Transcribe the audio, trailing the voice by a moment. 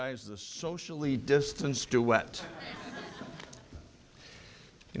The socially distanced duet.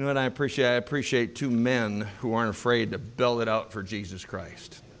 You know what I appreciate? I appreciate two men who aren't afraid to belt it out for Jesus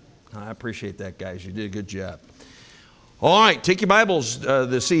Christ. I appreciate that, guys. You did a good job. All right, take your Bibles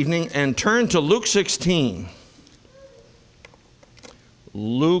this evening and turn to Luke 16.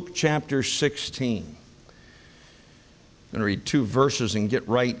 Luke chapter 16. I'm going to read two verses and get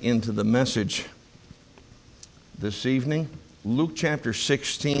right into the message this evening. Luke chapter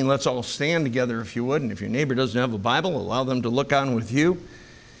 16. Let's all stand together if you would. And if your neighbor doesn't have a Bible, allow them to look on with you.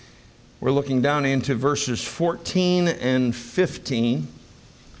 We're looking down into verses 14 and 15.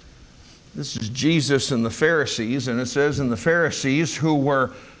 This is Jesus and the Pharisees. And it says, "And the Pharisees who were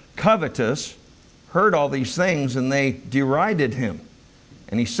covetous heard all these things, and they derided him.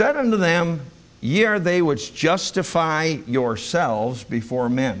 And he said unto them, Ye are they which justify yourselves before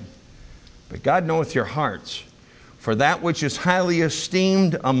men. But God knoweth your hearts. For that which is highly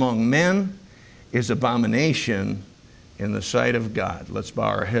esteemed among men is abomination in the sight of God." Let's bow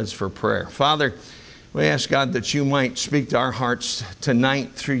our heads for prayer. Father, we ask God that you might speak to our hearts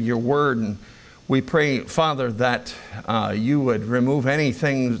tonight through your word. And we pray, Father, that you would remove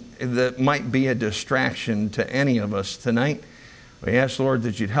anything that might be a distraction to any of us tonight. We ask, Lord,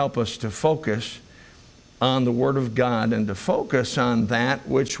 that you'd help us to focus on the word of God and to focus on that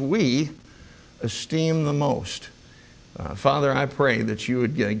which we esteem the most. Father, I pray that you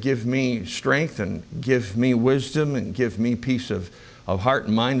would give me strength and give me wisdom and give me peace of heart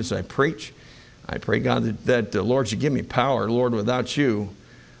and mind as I preach. I pray, God, that Lord, you give me power. Lord, without you,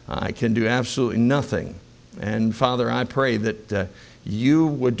 I can do absolutely nothing. And Father, I pray that you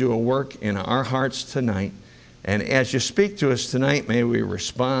would do a work in our hearts tonight. And as you speak to us tonight, may we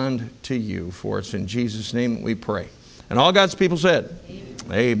respond to you. For it's in Jesus' name that we pray. And all God's people said, Amen.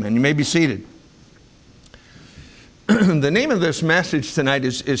 Amen. You may be seated. The name of this message tonight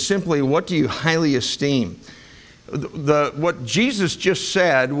is simply, what do you highly esteem? What Jesus just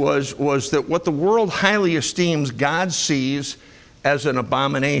said was that what the world highly esteems, God sees as an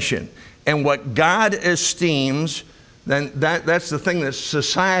abomination. And what God esteems, then that's the thing that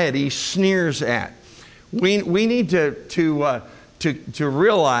society sneers at. We need to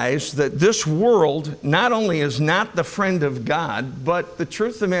realize that this world not only is not the friend of God, but the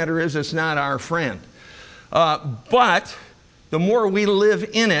truth of the matter is it's not our friend. But the more we live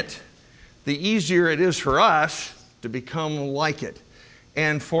in it, the easier it is for us to become like it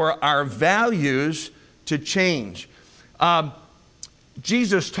and for our values to change.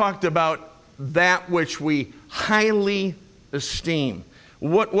 Jesus talked about that which we highly esteem.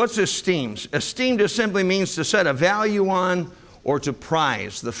 What's esteemed? Esteemed just simply means to set a value on or to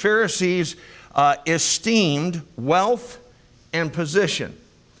prize. The Pharisees esteemed wealth and position.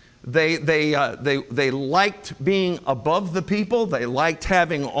 They liked being above the people. They liked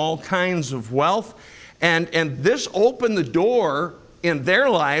having all kinds of wealth. And this opened the door in their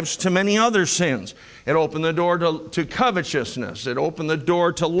lives to many other sins. It opened the door to covetousness. It opened the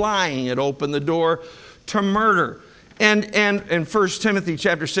door to lying. It opened the door to murder. And 1 Timothy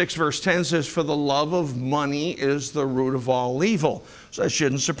chapter 6, verse 10 says, "For the love of money is the root of all evil." So that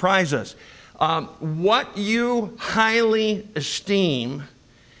shouldn't surprise us. What you highly esteem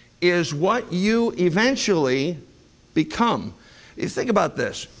is what you eventually become. You think about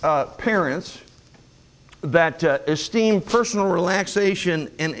this. Parents that esteem personal relaxation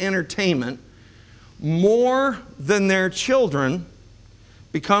and entertainment more than their children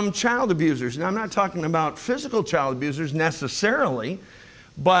become child abusers. Now, I'm not talking about physical child abusers necessarily,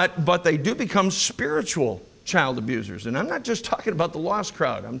 but they do become spiritual child abusers. And I'm not just talking about the lost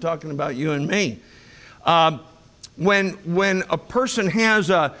crowd. I'm talking about you and me. When a person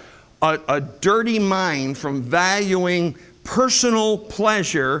has a dirty mind from valuing personal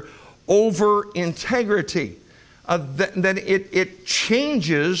pleasure over integrity, then it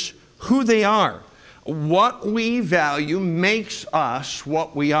changes who they are. What we value makes us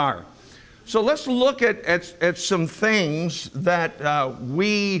what we are. So let's look at some things that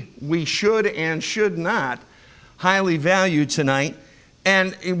we should and should not highly value tonight.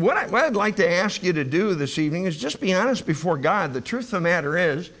 And what I'd like to ask you to do this evening is just be honest before God. The truth of the matter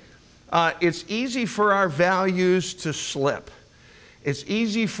is, it's easy for our values to slip. It's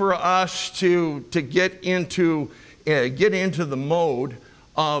easy for us to get into the mode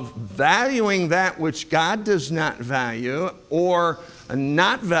of valuing that which God does not value, or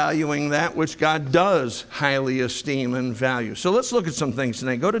not valuing that which God does highly esteem and value. So let's look at some things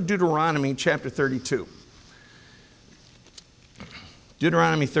tonight. Go to Deuteronomy chapter 32.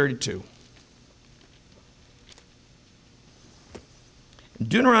 Deuteronomy 32.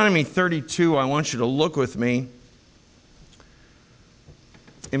 Deuteronomy 32, I want you to look with me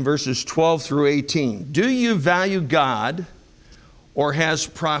in verses 12 through 18. Do you value God, or has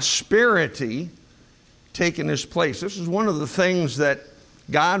prosperity taken his place? This is one of the things that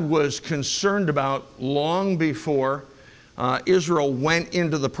God was concerned about long before Israel went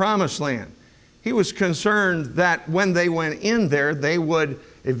into the promised land. He was concerned that when they went in there, they would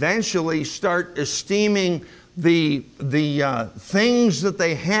eventually start esteeming the things that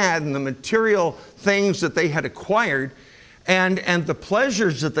they had and the material things that they had acquired and the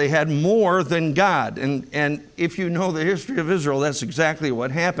pleasures that they had more than God. And if you know the history of Israel, that's exactly what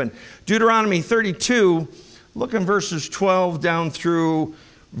happened. Deuteronomy 32, look in verses 12 down through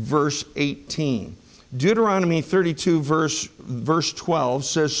verse 18. Deuteronomy 32 verse 12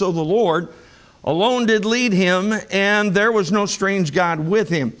 says, So the Lord alone did lead him, and there was no strange God with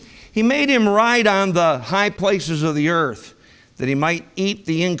him. He made him ride on the high places of the earth, that he might eat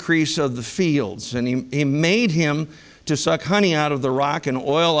the increase of the fields. And he made him to suck honey out of the rock and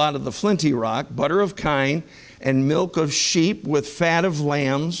oil out of the flinty rock, butter of kine and milk of sheep with fat of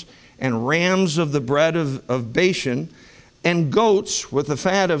lambs and rams of the bread of Bashan, and goats with the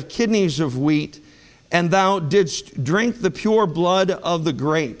fat of kidneys of wheat, and thou didst drink the pure blood of the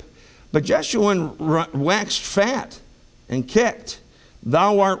grape. But Jeshurun waxed fat and kicked.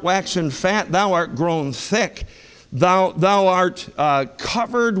 Thou art waxen fat, thou art grown thick, thou art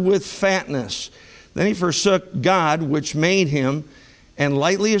covered with fatness. Then he forsook God, which made him, and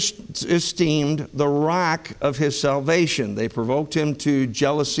lightly esteemed the rock of his salvation. They provoked him to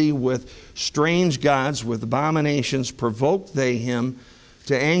jealousy with strange gods, with abominations provoked they him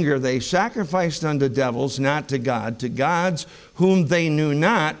to anger. They sacrificed unto devils, not to God, to gods whom they knew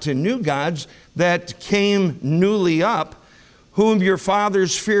not, to new gods that came newly up, whom your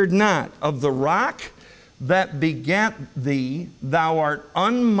fathers feared not. Of the rock that begat thee, thou art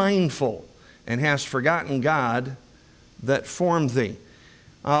unmindful, and hast forgotten God that formed thee.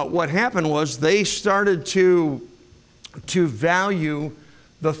 What happened was they started to value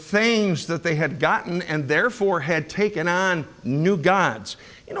the things that they had gotten, and therefore had taken on new gods.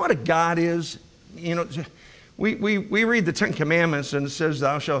 You know what a god is? You know, we read the Ten Commandments, and it says,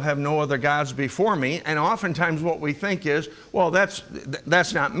 "Thou shalt have no other gods before me." And oftentimes what we think is, well, that's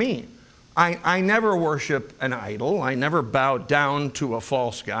not me. I never worship an idol. I never bow down to a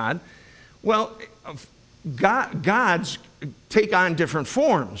false god. Well, gods take on different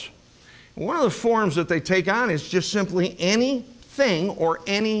forms. One of the forms that they take on is just simply anything or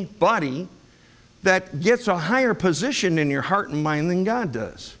anybody that gets a higher position in your heart and mind than God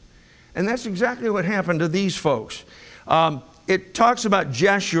does. And that's exactly what happened to these folks. It talks about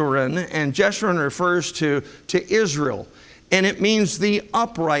Jeshurun, and Jeshurun refers to Israel, and it means the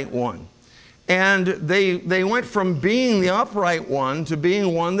upright one. And they went from being the upright one to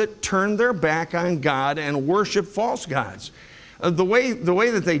being one that turned their back on God and worshiped false gods. The way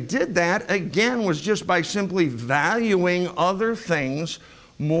that they did that, again, was just by simply valuing other things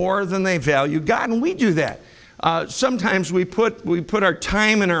more than they value God. And we do that. Sometimes we put our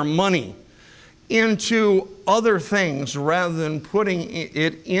time and our money into other things rather than putting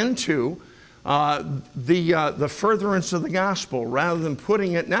it into the furtherance of the gospel, rather than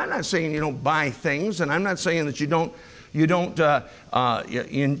putting it. Now, I'm not saying you don't buy things, and I'm not saying that you don't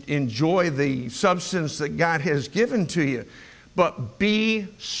enjoy the substance that God has given to you. But be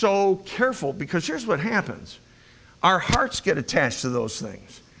so careful, because here's what happens. Our hearts get attached to those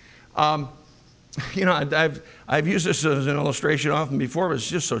things. You know, I've used this as an illustration often before, but it's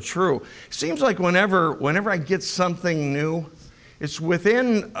just so true. It seems like whenever I get something new, it's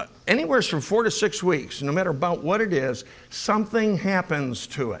within anywhere from 4 to 6 weeks, no matter about what it is, something happens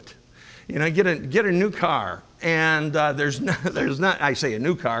to it. You know, get a new car, and there's not, I say a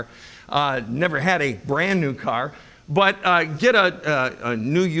new car, never had a brand new car, but get a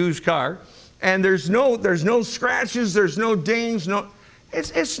new used car, and there's no scratches, there's no dings,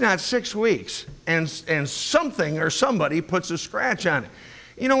 it's not 6 weeks, and something or somebody puts a scratch on it.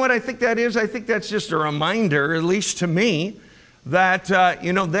 You know what I think that is? I think that's just a reminder, at least to me, that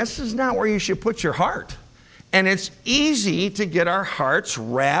this is not where you should put your heart. And it's easy to get our hearts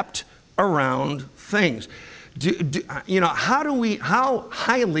wrapped around things. How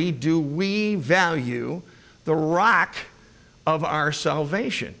highly do we value the rock of our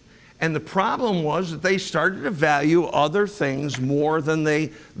salvation? And the problem was that they started to value other things more than they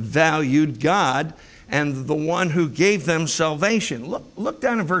valued God and the one who gave them salvation. Look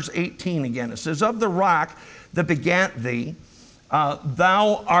down at verse 18 again. It says, "Of the rock that begat thee,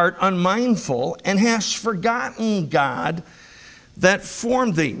 thou art unmindful, and hast forgotten God that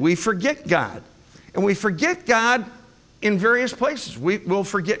formed thee." We forget God. And we forget God in various places. We'll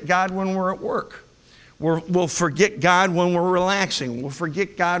forget God when we're at work. We'll forget God when we're relaxing. We'll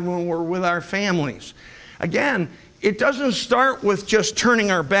forget God when we're with our families. Again, it doesn't start with just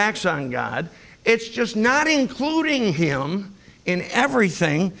turning our backs on God. It's just not including Him in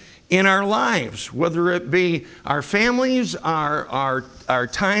everything in our lives, whether it be our families, our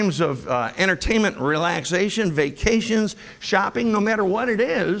times of entertainment, relaxation, vacations, shopping, no matter what it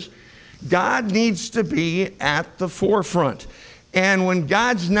is, God needs to be at the forefront. And when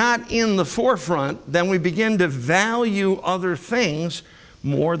God's not in the forefront, then we begin to value other things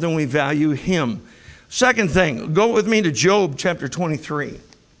more than we value Him. Second thing, go with me to Job chapter 23.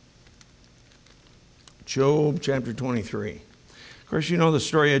 Job chapter 23. Of course, you know the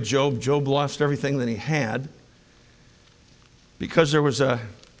story of Job. Job lost everything that he had because there was a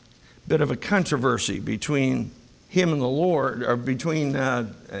bit of a controversy between him and the Lord, or between,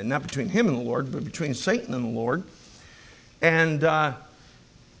 not between him and the Lord, but between Satan and the Lord. And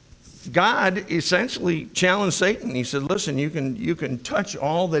God essentially challenged Satan. He said, listen, you can touch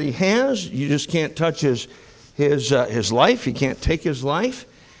all that he has. You just can't touch his life. You can't take his life.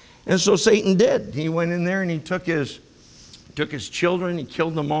 And so Satan did. He went in there and he took his children. He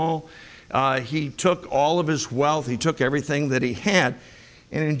killed them all. He took all of his wealth. He took everything that he had.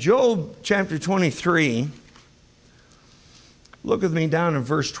 And in Job chapter 23, look with me down in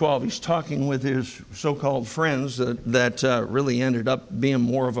verse 12. He's talking with his so-called friends that really ended up being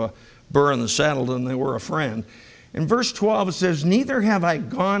more of a burr in the saddle than they were a friend. In verse 12 it says, neither have I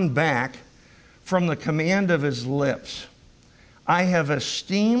gone back from the command of his lips. I have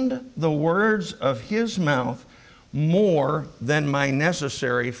esteemed the words of his mouth more than my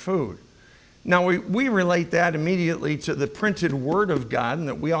necessary food. Now we relate that immediately to the printed word of God, and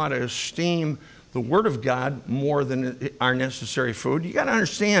that we ought to esteem the word of God more than our necessary food. You got to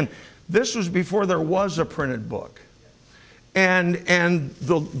understand, this was before there was a printed book. And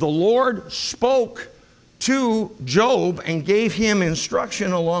the Lord spoke to Job and gave him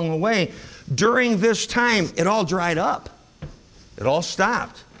instruction along the way. During this time, it all dried up. It all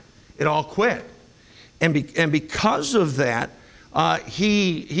stopped. It all quit. And because of that,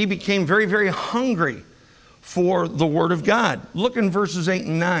 he became very, very hungry for the Word of God. Look in verses 8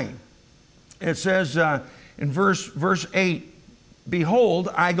 and 9. It says in verse 8, behold,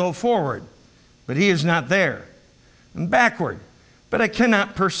 I go forward, but he is not there. And backward, but I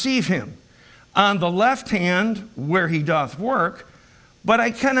cannot perceive him. On the left hand where he doth work, but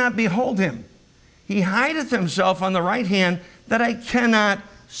I cannot behold him. He hideth himself on the right hand, that I cannot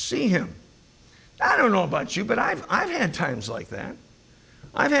see him. I don't know about you, but I've had times like that.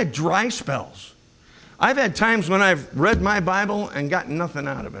 I've had dry spells. I've had times when I've read my Bible and gotten nothing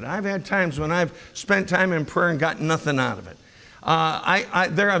out of it. I've had times when I've spent time in prayer and gotten nothing out of it.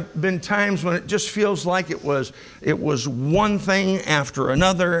 There have been times when it just feels like it was one thing after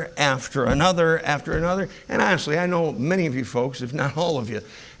another, after another, after another. And honestly, I know many of you folks, if not all of you,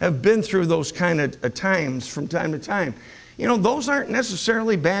 have been through those kind of times from time to time. You know, those aren't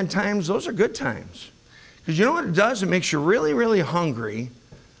necessarily bad times. Those are good times. Because you know what it does? It makes you really, really hungry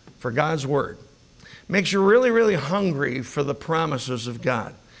for God's Word. It makes you really, really hungry for the promises of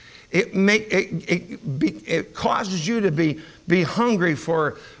God. It causes you to be hungry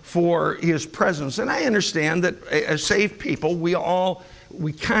for His presence. And I understand that as saved people,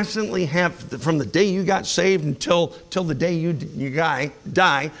 we constantly have, from the day you got saved until the day you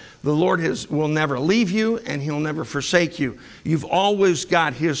die, the Lord will never leave you and He'll never forsake you. You've always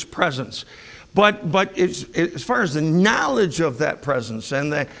got His presence. But as far as the knowledge of that presence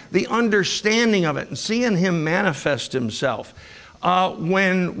and the understanding of it and seeing Him manifest Himself,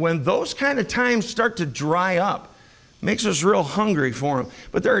 when those kind of times start to dry up, makes us real hungry for Him.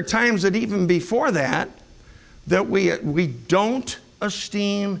 But there are times that even before that we don't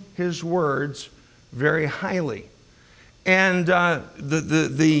esteem His words very highly. And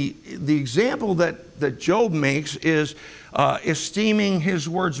the example that Job makes is esteeming his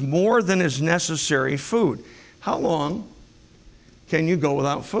words more than his necessary food. How long can you go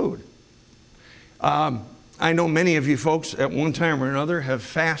without food? I know many of you folks at one time or another have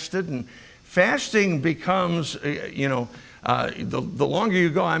fasted, and fasting becomes, the longer you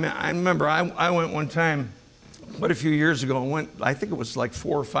go. I remember I went one time, quite a few years ago, I think it was like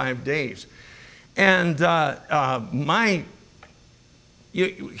 4 or 5 days. And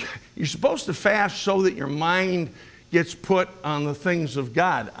you're supposed to fast so that your mind gets put on the things of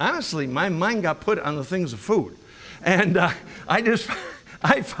God. Honestly, my mind got put on the things of food. And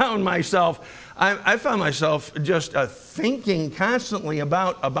I found myself just thinking constantly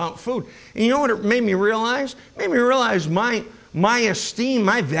about food. And you know what it made me realize? It made me realize my esteem,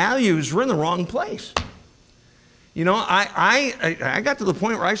 my values were in the wrong place. You know, I got to the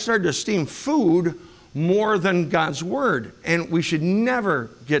point where I started to esteem food more than God's Word. And we should never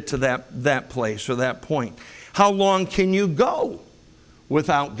get to that place or that point. How long can you go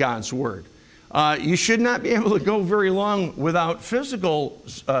without God's Word? You should not be able to go very long without physical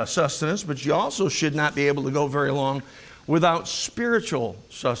sustenance, but you also should not be able to go very long without spiritual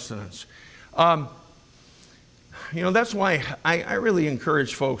sustenance. That's why I really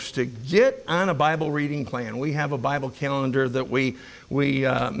encourage folks to get on a Bible reading plan. We have a Bible calendar that we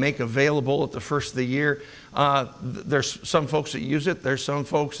make available at the first of the year. There's some folks that use it. There's some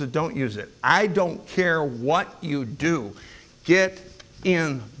folks that don't use it. I don't care what you do. Get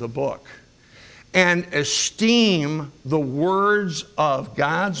in the book and esteem the words of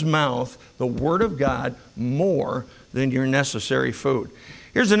God's mouth, the Word of God, more than your necessary food.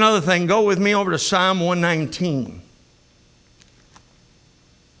 Here's another thing. Go with me over to Psalm 119.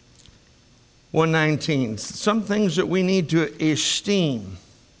 119. Some things that we need to esteem.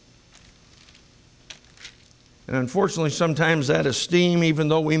 And unfortunately, sometimes that esteem, even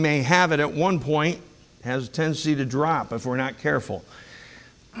though we may have it at one point, has a tendency to drop if we're not careful.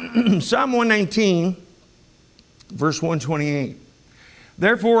 Psalm 119, verse 128.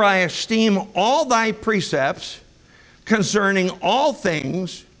 Therefore I esteem all thy precepts concerning all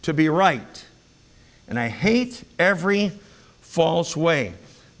things to be right, and I hate every false way.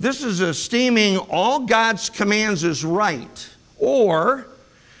 This is esteeming all God's commands as right, or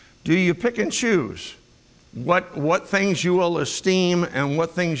do you pick and choose what things you will esteem and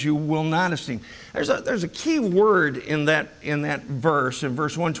what things you will not esteem? There's a key word in that verse, in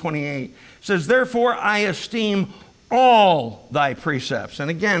verse 128. It says, therefore I esteem all thy precepts. And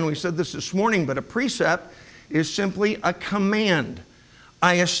again, we said this morning, but a precept is simply a command.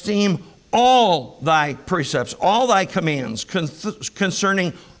 I esteem all thy precepts, all thy commands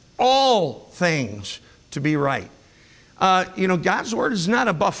concerning all things to be right. God's Word is not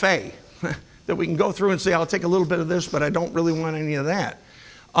a buffet that we can go through and say, I'll take a little bit of this, but I don't really want any of that.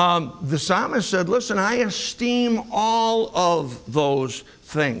 The psalmist said, listen, I esteem all of those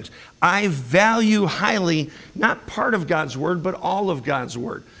things. I value highly, not part of God's Word, but all of God's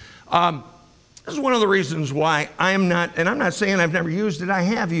Word. This is one of the reasons why I'm not saying I've never used it, I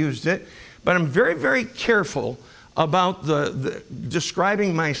have used it, but I'm very, very careful about the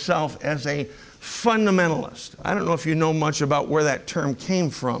describing myself as a fundamentalist. I don't know if you know much about where that term came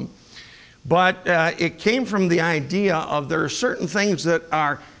from, but it came from the idea of there are certain things that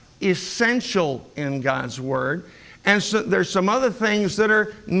are essential in God's Word, and so there's some other things that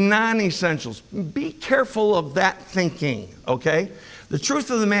are non-essentials. Be careful of that thinking, okay? The truth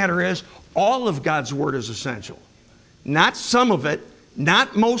of the matter is, all of God's Word is essential. Not some of it,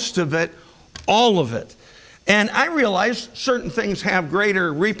 not most of it, all of it. And I realize certain things have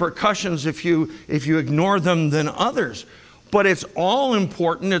greater repercussions if you ignore them than others. But it's all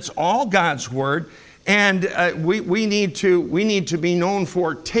important. It's all God's Word. And we need to be known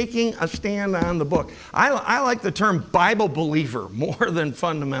for taking a stand on the book. I like the term Bible believer more than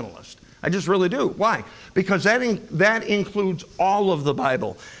fundamentalist. I just really do. Why? Because that includes all of the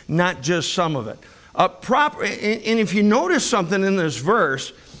Bible, not just some of it. And if you notice something in this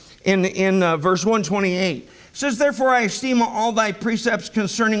verse, in verse 128, it says, therefore I esteem all thy precepts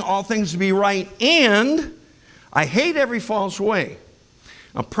concerning all things to be right, and I hate every false way.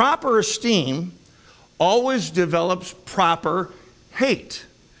 Now, proper esteem always develops proper hate.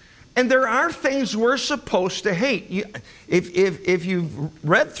 And there are things we're supposed to hate. If you've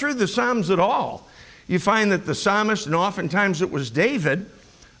read through the Psalms at all, you find that the psalmist, and oftentimes it was David,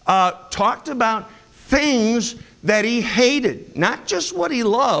 talked about things that he hated. Not just what he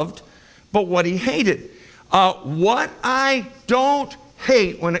loved, but what he hated. What I don't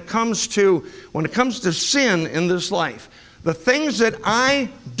hate when it comes to sin in this life, the things that I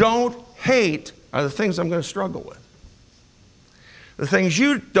don't hate are the things I'm going to struggle with. The things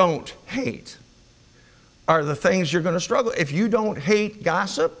you don't hate are the things you're going to struggle. If you don't hate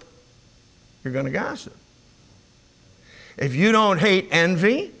gossip, you're going to gossip. If you don't hate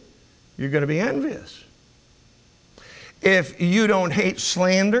envy, you're going to be envious. If you don't hate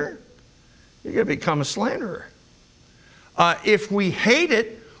slander, you're going to become a slanderer. If we hate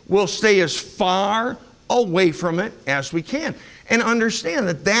it, we'll stay as far away from it as we can. And understand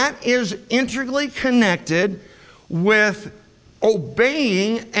that that is integrally connected with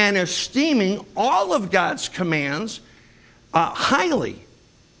obeying and esteeming all of God's commands highly.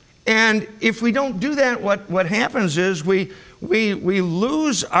 And if we don't do that, what happens is we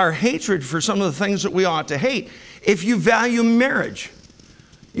lose our hatred for some of the things that we ought to hate. If you value marriage,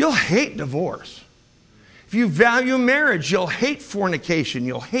 you'll hate divorce. If you value marriage, you'll hate fornication.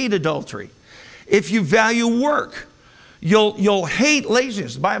 You'll hate adultery. If you value work, You'll hate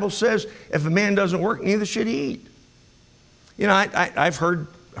laziness. The Bible says if a man doesn't work, neither should he eat. You know, I've heard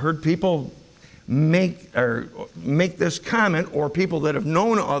people make this comment, or people that have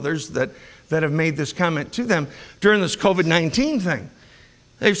known others that have made this comment to them during this COVID-19 thing.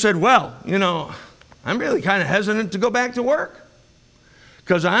 They've said, well, you know, I'm really kind of hesitant to go back to work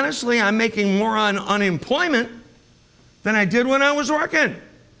because honestly, I'm making more on unemployment than I did when I was working.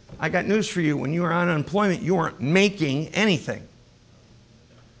 I got news for you. When you were on unemployment, you weren't making anything.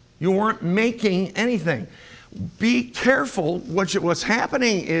 You weren't making anything. Be careful. What's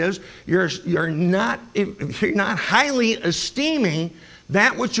happening is you're not highly esteeming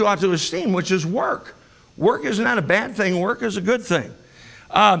that which you ought to esteem, which is work. Work is not a bad thing. Work is a good thing.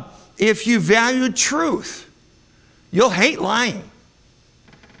 If you value truth, you'll hate lying.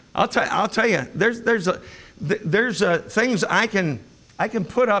 I'll tell you. There's things I can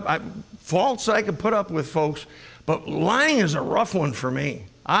put up, faults I can put up with folks, but lying is a rough one for me.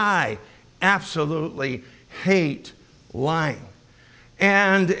 I absolutely hate lying.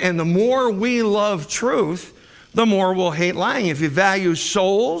 And the more we love truth, the more we'll hate lying. If you value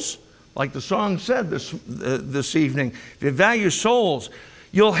souls, like the song said this evening, if you value souls,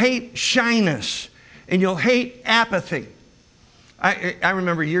 you'll hate shyness and you'll hate apathy. I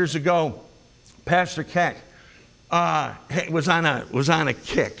remember years ago, Pastor Keck was on a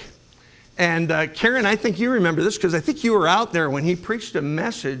kick. And Karen, I think you remember this because I think you were out there when he preached a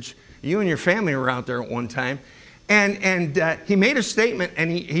message. You and your family were out there at one time. And he made a statement,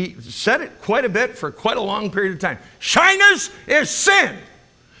 and he said it quite a bit for quite a long period of time. Shyness is sin.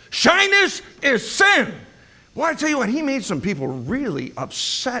 Shyness is sin. Well, I tell you what, he made some people really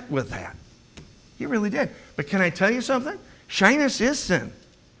upset with that. He really did. But can I tell you something? Shyness is sin.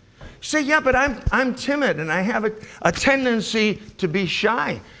 You say, yeah, but I'm timid and I have a tendency to be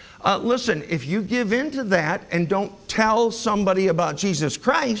shy. Listen, if you give in to that and don't tell somebody about Jesus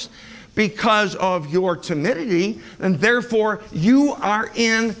Christ because of your timidity, then therefore you are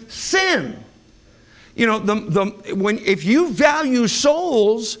in sin. You know, if you value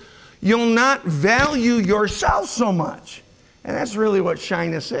souls, you'll not value yourself so much. And that's really what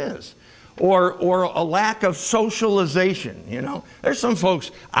shyness is. Or a lack of socialization, you know. There's some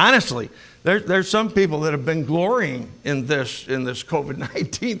folks, honestly, there's some people that have been glorying in this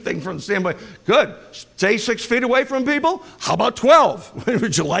COVID-19 thing from the standpoint, good, stay 6 feet away from people. How about 12?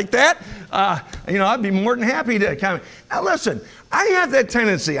 Would you like that? You know, I'd be more than happy to comment. Now listen, I have that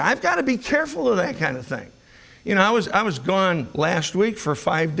tendency. I've got to be careful of that kind of thing. You know, I was gone last week for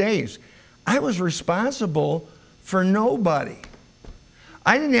 5 days. I was responsible for nobody.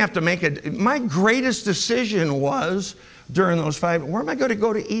 I didn't have to make my greatest decision was during those 5, where am I going to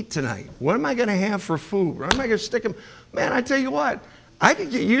go to eat tonight? What am I going to have for food? Where am I going to stick them? Man, I tell you what, I could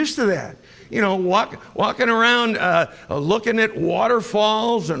get used to that. You know, walking around, looking at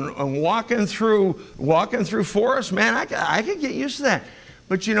waterfalls and walking through forests, man, I could get used to that.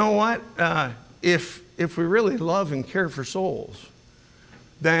 But you know what? If we really love and care for souls,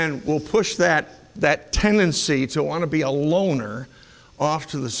 then we'll push that tendency to want to be a loner off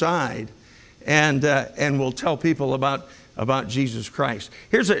to the side, and we'll tell people about Jesus Christ.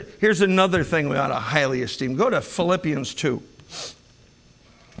 Here's another thing we ought to highly esteem. Go to Philippians 2.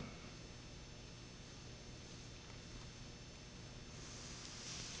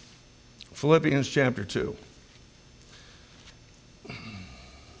 Philippians chapter 2.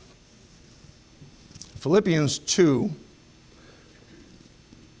 Philippians 2.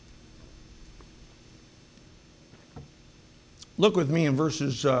 Look with me in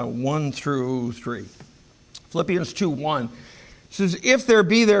verses 1 through 3. Philippians 2:1 says, if there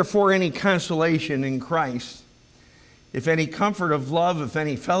be therefore any consolation in Christ, if any comfort of love, if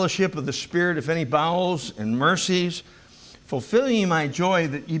any fellowship of the Spirit, if any bowels and mercies, fulfill ye my joy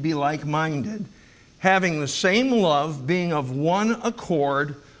that ye be like-minded, having the same love, being of one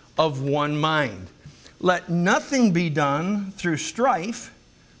accord, of one mind. Let nothing be done through strife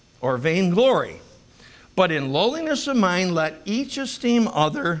or vainglory, but in lowliness of mind, let each esteem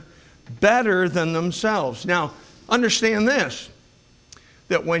other better than themselves. Now, understand this,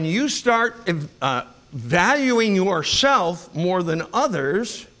 that when you start valuing yourself more than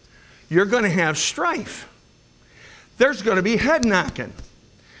others, you're going to have strife. There's going to be head knocking.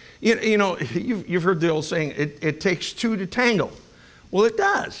 You know, you've heard the old saying, it takes two to tango. Well, it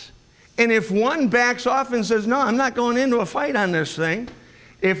does. And if one backs off and says, no, I'm not going into a fight on this thing,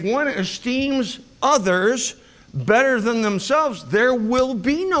 if one esteems others better than themselves, there will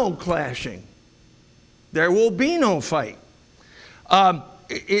be no clashing. There will be no fight.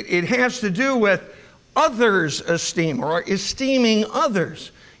 It has to do with others' esteem or esteeming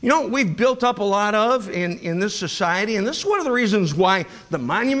others. You know what we've built up a lot of in this society, and this is one of the reasons why the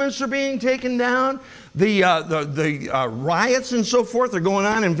monuments are being taken down, the riots and so forth are going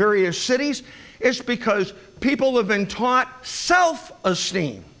on in various cities. It's because people have been taught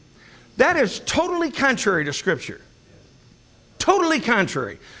self-esteem. That is totally contrary to Scripture. Totally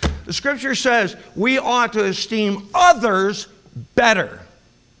contrary. The Scripture says we ought to esteem others better.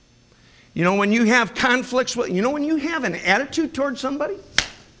 You know, when you have conflicts, when you have an attitude towards somebody,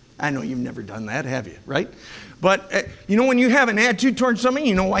 I know you've never done that, have you, right? But, when you have an attitude towards somebody,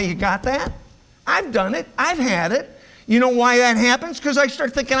 you know why you got that? I've done it. I've had it. You know why that happens? Because I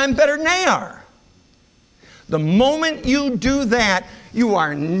start thinking I'm better than they are. The moment you do that, you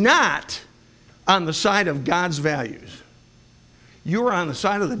are not on the side of God's values. You are on the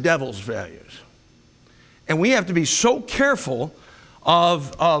side of the devil's values. And we have to be so careful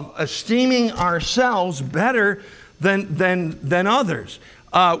of esteeming ourselves better than others.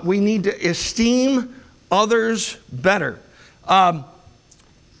 We need to esteem others better.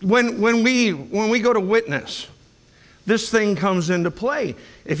 When we go to witness, this thing comes into play.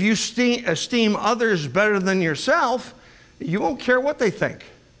 If you esteem others better than yourself, you won't care what they think,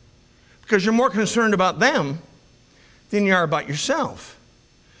 because you're more concerned about them than you are about yourself.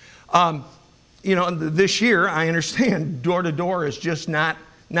 This year, I understand door-to-door is just not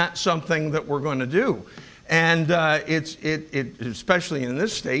something that we're going to do. And especially in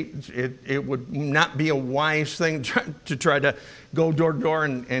this state, it would not be a wise thing to try to go door to door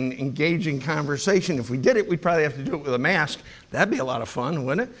and engage in conversation. If we did it, we'd probably have to do it with a mask. That'd be a lot of fun,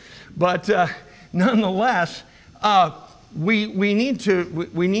 wouldn't it? But nonetheless, we need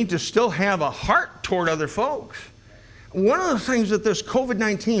to still have a heart toward other folks. One of the things that this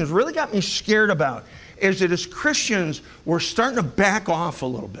COVID-19 has really got me scared about is that as Christians, we're starting to back off a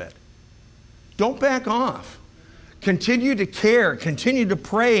little bit. Don't back off. Continue to care, continue to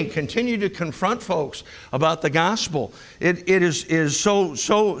pray, continue to confront folks about the gospel. It is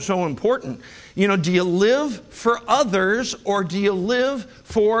so important. Do you live for others or do you live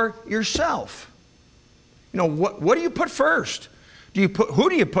for yourself? What do you put first? Who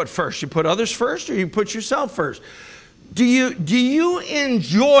do you put first? You put others first or you put yourself first? Do you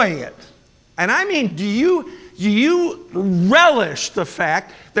enjoy it? And I mean, do you relish the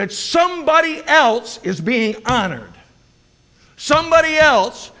fact that somebody else is being honored? Somebody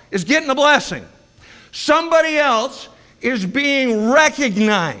else is getting a blessing. Somebody else is being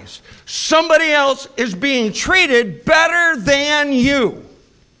recognized. Somebody else is being treated better than you.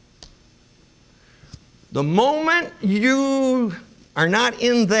 The moment you are not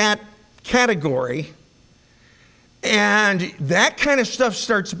in that category, and that kind of stuff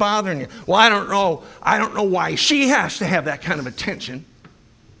starts bothering you. Well, I don't know why she has to have that kind of attention.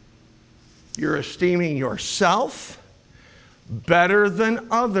 You're esteeming yourself better than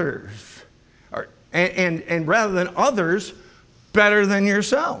others. And rather than others, better than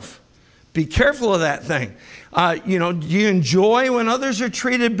yourself. Be careful of that thing. Do you enjoy when others are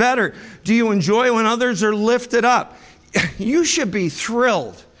treated better? Do you enjoy when others are lifted up? You should be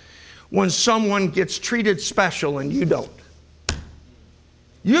thrilled when someone gets treated special and you don't.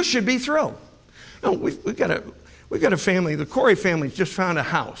 You should be thrilled. No, we've got a family. The Corey family just found a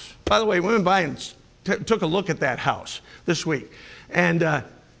house. By the way, we went by and took a look at that house this week. And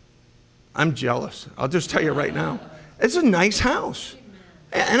I'm jealous. I'll just tell you right now. It's a nice house.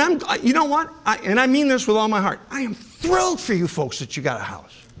 And you know what? And I mean this with all my heart. I am thrilled for you folks that you got a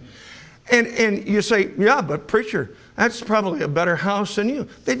house. And you say, yeah, but preacher, that's probably a better house than you.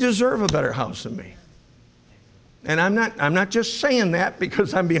 They deserve a better house than me. And I'm not just saying that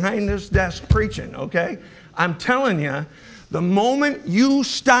because I'm behind this desk preaching, okay? I'm telling you, the moment you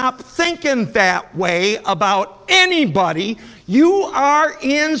stop thinking that way about anybody, you are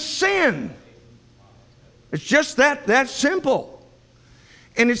in sin. It's just that simple.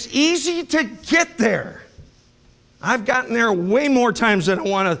 And it's easy to get there. I've gotten there way more times than I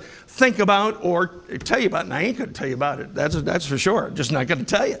want to think about or tell you about, and I ain't going to tell you about it. That's for sure. I'm just not going to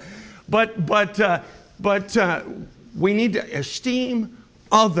tell you. But we need to esteem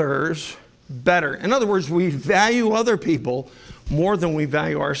others better. In other words, we value other people more than we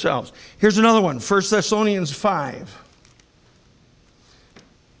value ourselves. Here's another one, 1 Thessalonians 5.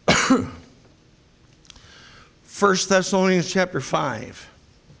 1 Thessalonians chapter 5.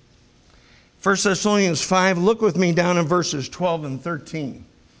 1 Thessalonians 5, look with me down in verses 12 and 13.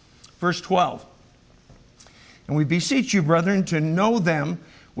 Verse 12. And we beseech you, brethren, to know them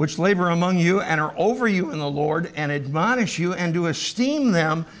which labor among you and are over you in the Lord, and admonish you, and to esteem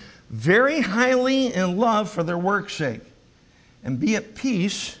them very highly in love for their work's sake, and be at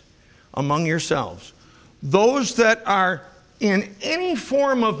peace among yourselves. those that are in any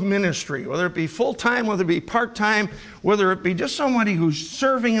form of ministry, whether it be full-time, whether it be part-time, whether it be just somebody who's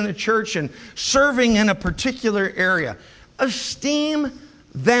serving in the church and serving in a particular area, esteem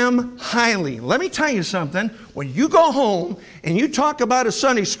them highly. Let me tell you something. When you go home and you talk about a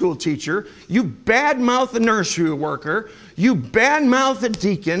Sunday school teacher, you badmouth the nursery worker, you badmouth the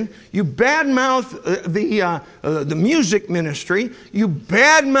deacon, you badmouth the music ministry, you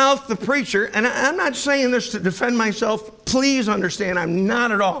badmouth the preacher, and I'm not saying this to defend myself. Please understand, I'm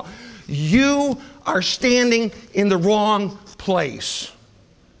not at all. You are standing in the wrong place.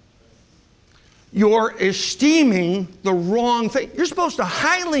 You're esteeming the wrong thing. You're supposed to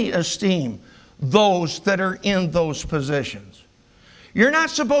highly esteem those that are in those positions. You're not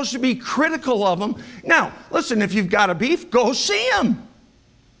supposed to be critical of them. Now, listen, if you've got a beef, go see them.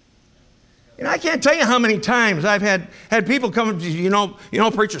 And I can't tell you how many times I've had people come and say, you know,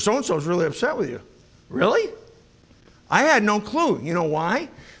 preacher so-and-so is really upset with you. Really? I had no clue. You know why?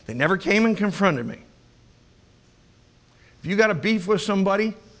 They never came and confronted me. If you got a beef with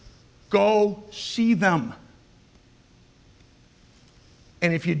somebody, go see them.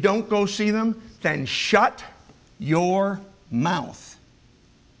 And if you don't go see them, then shut your mouth.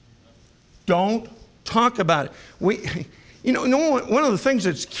 Don't talk about it. One of the things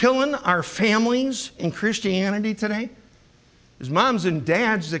that's killing our families in Christianity today is moms and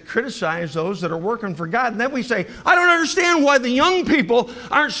dads that criticize those that are working for God. And then we say, I don't understand why the young people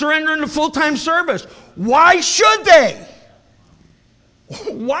aren't surrendering to full-time service. Why should they?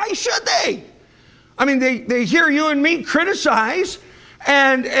 Why should they? I mean, they hear you and me criticize,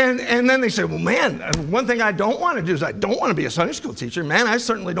 and then they say, well, man, one thing I don't want to do is I don't want to be a Sunday school teacher. Man, I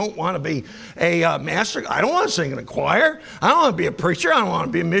certainly don't want to be a master. I don't want to sing in a choir. I don't want to be a preacher. I don't want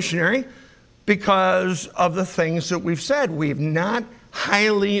to be a missionary, because of the things that we've said. We've not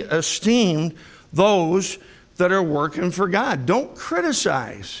highly esteemed those that are working for God. Don't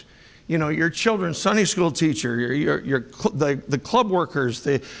criticize your children's Sunday school teacher, the club workers,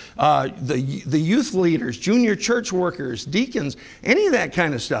 the youth leaders, junior church workers, deacons, any of that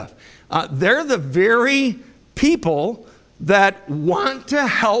kind of stuff. They're the very people that want to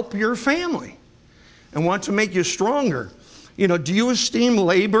help your family and want to make you stronger. Do you esteem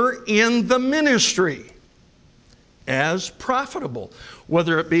labor in the ministry as profitable?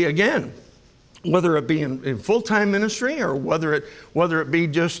 Whether it be in full-time ministry or whether it be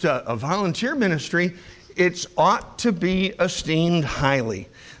just a volunteer ministry, it ought to be esteemed highly.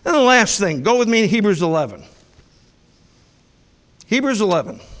 And the last thing, go with me to Hebrews 11. Hebrews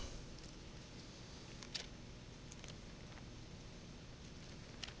 11.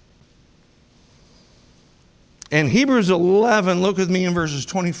 And Hebrews 11, look with me in verses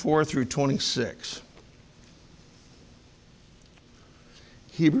 24 through 26.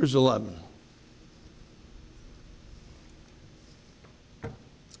 Hebrews 11.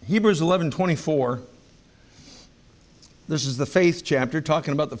 Hebrews 11:24, this is the faith chapter,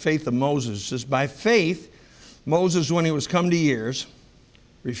 talking about the faith of Moses. It says, by faith, Moses, when he was come to years,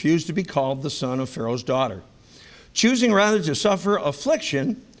 refused to be called the son of Pharaoh's daughter, choosing rather to suffer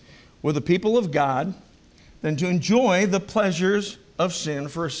affliction with the people of God than to enjoy the pleasures of sin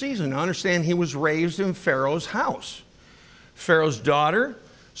for a season. Now understand, he was raised in Pharaoh's house. Pharaoh's daughter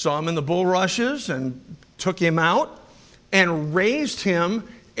saw him in the bulrushes and took him out and raised him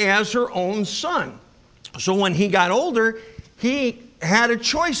as her own son. So when he got older, he had a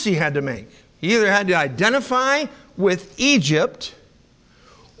choice he had to make. He either had to identify with Egypt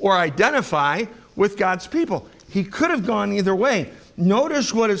or identify with God's people. He could have gone either way.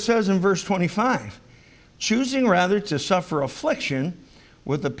 Notice what it says in verse 25. Choosing rather to suffer affliction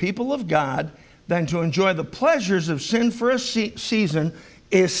with the people of God than to enjoy the pleasures of sin for a season,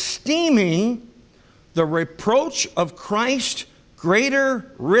 esteeming the reproach of Christ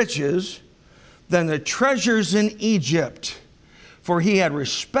greater riches than the treasures in Egypt, for he had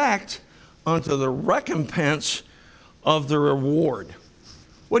respect unto the recompense of the reward.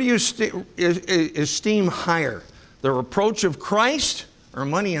 What do you esteem higher, the reproach of Christ or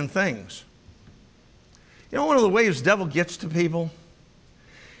money and things? One of the ways the devil gets to people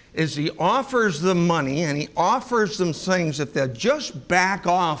is he offers them money and he offers them things if they'll just back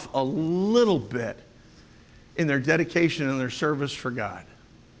off a little bit in their dedication and their service for God.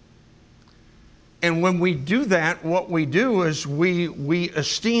 And when we do that, what we do is we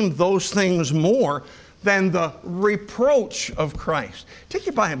esteem those things more than the reproach of Christ. Take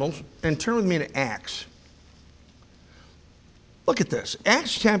your Bibles and turn with me to Acts. Look at this.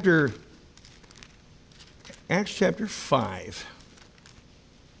 Acts chapter 5.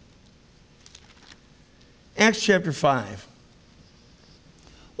 Acts chapter 5.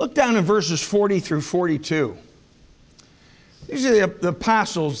 Look down in verses 40 through 42. These are the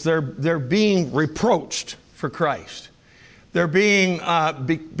apostles. They're being reproached for Christ. They're being,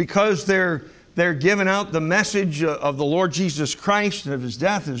 because they're giving out the message of the Lord Jesus Christ, of his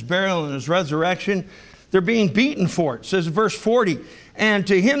death, his burial, and his resurrection. They're being beaten for it. It says in verse 40, and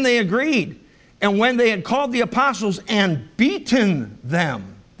to him they agreed. And when they had called the apostles and beaten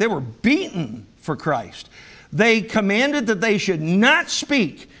them, they were beaten for Christ, they commanded that they should not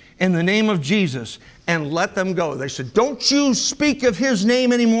speak in the name of Jesus and let them go. They said, don't you speak of his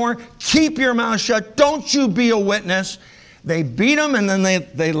name anymore. Keep your mouth shut. Don't you be a witness. They beat him and then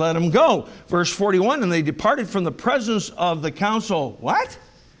they let him go. Verse 41, and they departed from the presence of the council. What?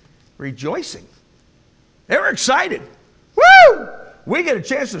 Rejoicing. They were excited. Woo! We get a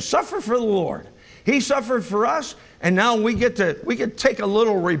chance to suffer for the Lord. He suffered for us, and now we get take a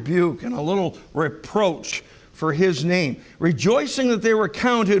little rebuke and a little reproach for his name, rejoicing that they were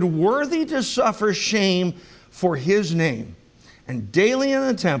counted worthy to suffer shame for his name. And daily in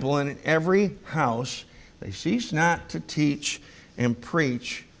the temple and in every house they cease not to teach and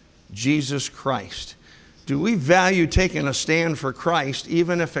preach Jesus Christ. Do we value taking a stand for Christ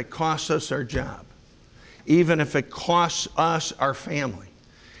even if it costs us our job? Even if it costs us our family?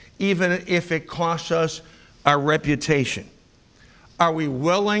 Even if it costs us our reputation? Are we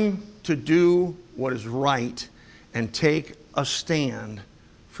willing to do what is right and take a stand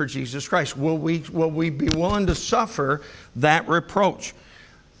for Jesus Christ? Will we be willing to suffer that reproach?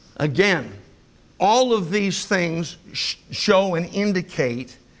 Again, all of these things show and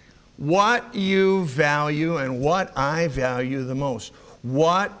indicate what you value and what I value the most.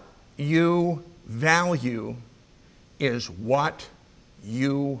 What you value is what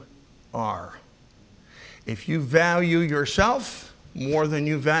you are. If you value yourself more than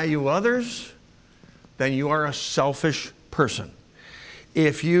you value others, then you are a selfish person.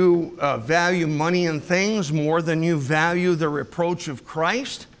 If you value money and things more than you value the reproach of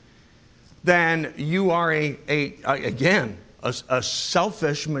Christ, then you are again a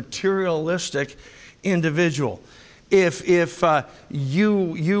selfish, materialistic individual. If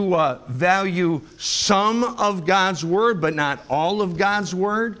you value some of God's word but not all of God's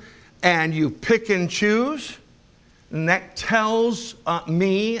word, and you pick and choose, and that tells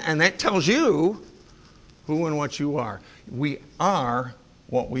me and that tells you who and what you are. We are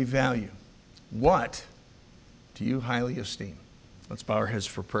what we value. What do you highly esteem? Let's bow our heads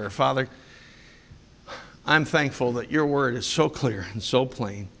for prayer. Father, I'm thankful that your word is so clear and so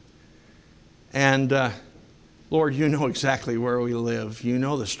plain. And Lord, you know exactly where we live. You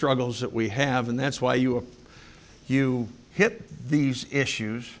know the struggles that we have, and that's why you hit these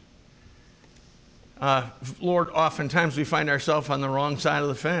issues. Lord, oftentimes we find ourselves on the wrong side of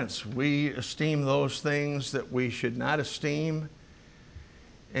the fence. We esteem those things that we should not esteem,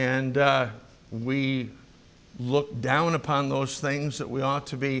 and we look down upon those things that we ought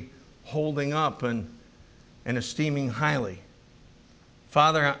to be holding up and esteeming highly.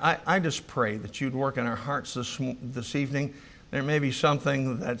 Father, I just pray that you'd work in our hearts this evening. There may be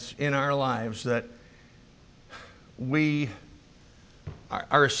something that's in our lives that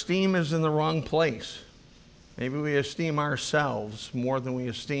our esteem is in the wrong place. Maybe we esteem ourselves more than we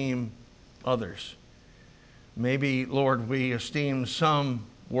esteem others. Maybe, Lord, we esteem some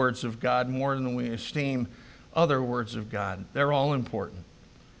words of God more than we esteem other words of God. They're all important.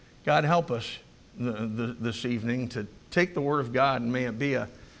 God, help us this evening to take the Word of God, and may it be a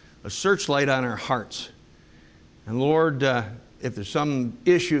searchlight on our hearts. And Lord, if there's some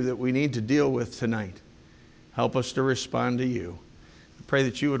issue that we need to deal with tonight, help us to respond to you. I pray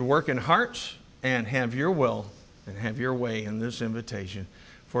that you would work in hearts and have your will and have your way in this invitation.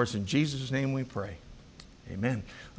 For it's in Jesus' name we pray. Amen.